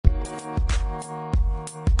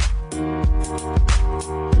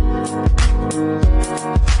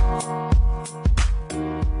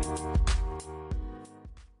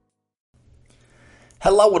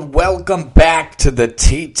Hello and welcome back to the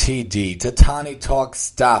TTD, Tatani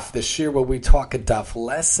Talks Daf, this year where we talk a daf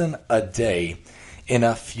lesson a day in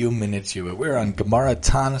a few minutes. We're on Gemara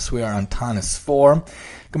Tanis, we are on Tanis 4.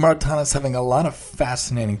 Gemara Tanis having a lot of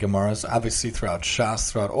fascinating Gemaras, obviously throughout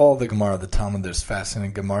Shas, throughout all the Gemara of the Talmud there's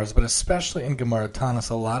fascinating Gemaras, but especially in Gemara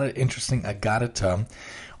Tanis a lot of interesting agadita,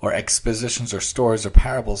 or expositions or stories or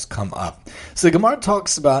parables come up. So the Gemara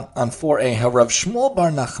talks about on 4a how Rav Shmuel bar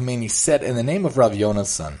Nachmani said in the name of Rav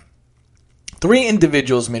Yonasan, 3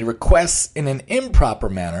 individuals made requests in an improper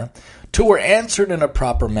manner, 2 were answered in a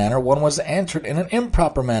proper manner, 1 was answered in an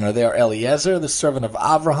improper manner. They are Eliezer, the servant of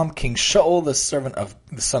Avraham, King Shaul, the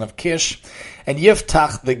son of Kish, and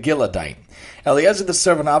Yiftach the Gileadite. Eliezer, the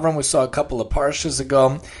servant of Avraham, we saw a couple of parshas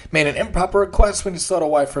ago, made an improper request when he sought a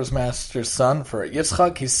wife for his master's son. For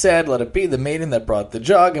Yitzchak, he said, let it be the maiden that brought the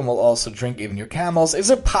jug, and will also drink even your camels. Is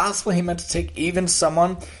it possible he meant to take even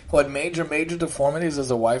someone who had major deformities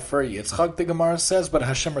as a wife for Yitzchak, the Gemara says, but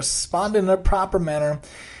Hashem responded in a proper manner.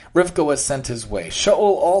 Rivka was sent his way. Shaul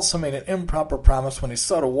also made an improper promise when he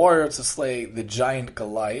sought a warrior to slay the giant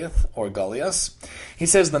Goliath, or Goliath. He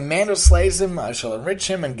says, the man who slays him, I shall enrich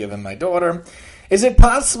him and give him my daughter. Is it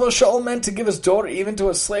possible Shaul meant to give his daughter even to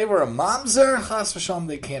a slave or a mamzer? Chas v'shalom,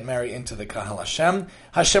 they can't marry into the Kahal Hashem.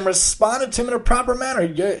 Hashem responded to him in a proper manner.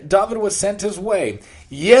 David was sent his way.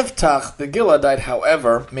 Yiftach, the Gileadite,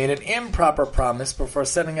 however, made an improper promise before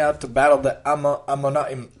setting out to battle the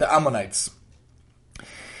Ammonites.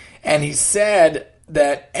 And he said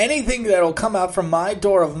that anything that will come out from my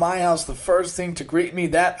door of my house, the first thing to greet me,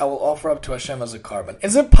 that I will offer up to Hashem as a carbon.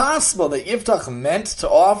 Is it possible that Yiftach meant to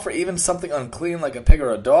offer even something unclean like a pig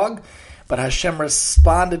or a dog? But Hashem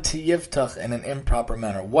responded to Yiftach in an improper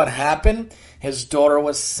manner. What happened? His daughter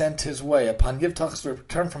was sent his way. Upon Yiftach's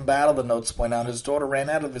return from battle, the notes point out, his daughter ran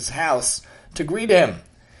out of his house to greet him.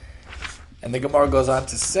 And the Gemara goes on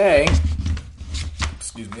to say,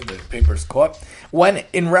 the paper's caught. When,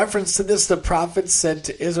 in reference to this, the prophet said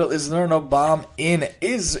to Israel, is there no balm in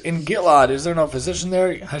Gilad? Is there no physician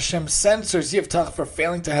there? Hashem censors Yiftach for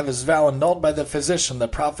failing to have his vow annulled by the physician, the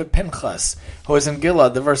prophet Pinchas, who is in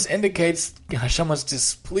Gilad. The verse indicates Hashem was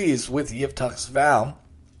displeased with Yiftach's vow.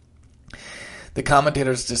 The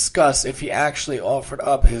commentators discuss if he actually offered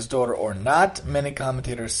up his daughter or not. Many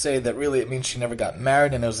commentators say that really it means she never got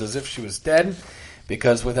married and it was as if she was dead.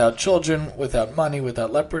 Because without children, without money, with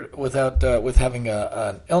having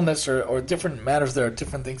an illness or different matters, there are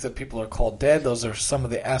different things that people are called dead. Those are some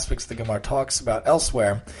of the aspects the Gemara talks about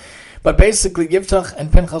elsewhere. But basically, Yiftach and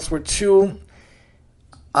Pinchas were 2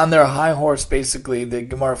 on their high horse, basically. The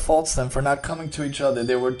Gemara faults them for not coming to each other.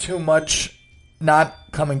 They were too much not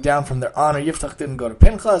coming down from their honor. Yiftach didn't go to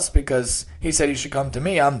Pinchas because he said he should come to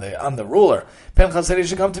me. I'm the ruler. Pinchas said he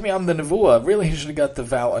should come to me. I'm the nevuah. Really, he should have got the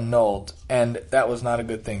vow annulled, and that was not a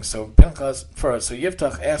good thing. So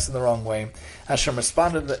Yiftach asked in the wrong way. Hashem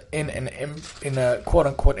responded in a quote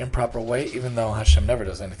unquote improper way, even though Hashem never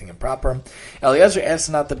does anything improper. Eliezer asked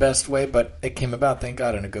not the best way, but it came about, thank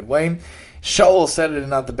God, in a good way. Shaul said it in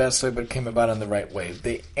not the best way, but it came about in the right way.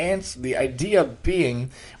 The idea being,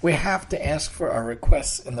 we have to ask for our requests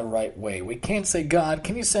in the right way. We can't say, God,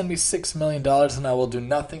 can you send me $6 million and I will do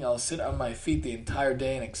nothing? I'll sit on my feet the entire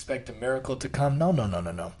day and expect a miracle to come.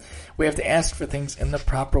 No. We have to ask for things in the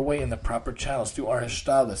proper way, in the proper channels. Do our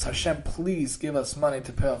hishtadlus. Hashem, please give us money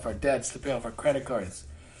to pay off our debts, to pay off our credit cards,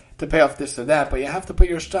 to pay off this or that, but you have to put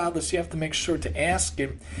your hishtadlus, you have to make sure to ask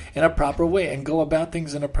it in a proper way and go about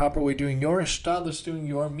things in a proper way, doing your hishtadlus, doing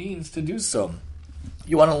your means to do so.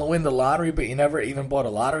 You want to win the lottery, but you never even bought a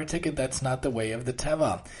lottery ticket, that's not the way of the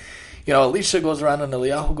teva. Elisha goes around and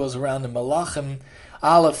Eliyahu goes around and Malachim,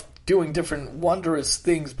 Aleph, doing different wondrous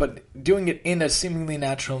things, but doing it in a seemingly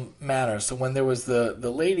natural manner. So when there was the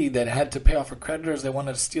lady that had to pay off her creditors, they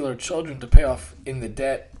wanted to steal her children to pay off in the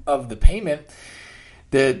debt of the payment,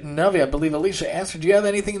 the Navi, I believe Elisha, asked her, do you have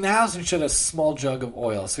anything in the house? And she had a small jug of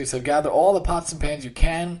oil. So he said, gather all the pots and pans you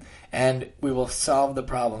can, and we will solve the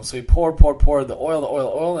problem. So he poured the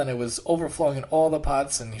oil, and it was overflowing in all the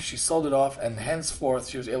pots, and she sold it off, and henceforth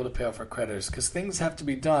she was able to pay off her creditors. Because things have to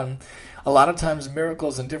be done. A lot of times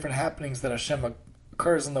miracles and different happenings that Hashem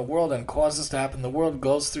occurs in the world and causes to happen in the world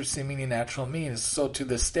goes through seemingly natural means. So to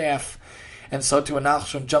the staff, and so to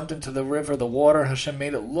Nachshon jumped into the river, the water, Hashem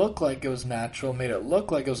made it look like it was natural,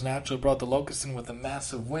 brought the locusts in with a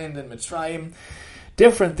massive wind in Mitzrayim.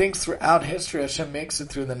 Different things throughout history, Hashem makes it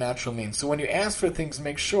through the natural means. So when you ask for things,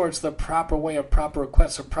 make sure it's the proper way, a proper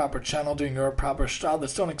request, a proper channel, doing your proper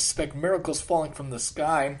shtadlus. Don't expect miracles falling from the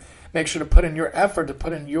sky. Make sure to put in your effort, to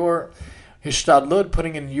put in your hishtadlut,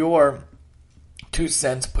 putting in your 2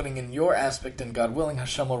 cents, putting in your aspect, and God willing,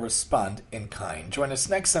 Hashem will respond in kind. Join us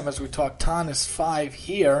next time as we talk Tanis 5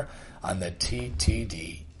 here on the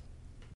TTD.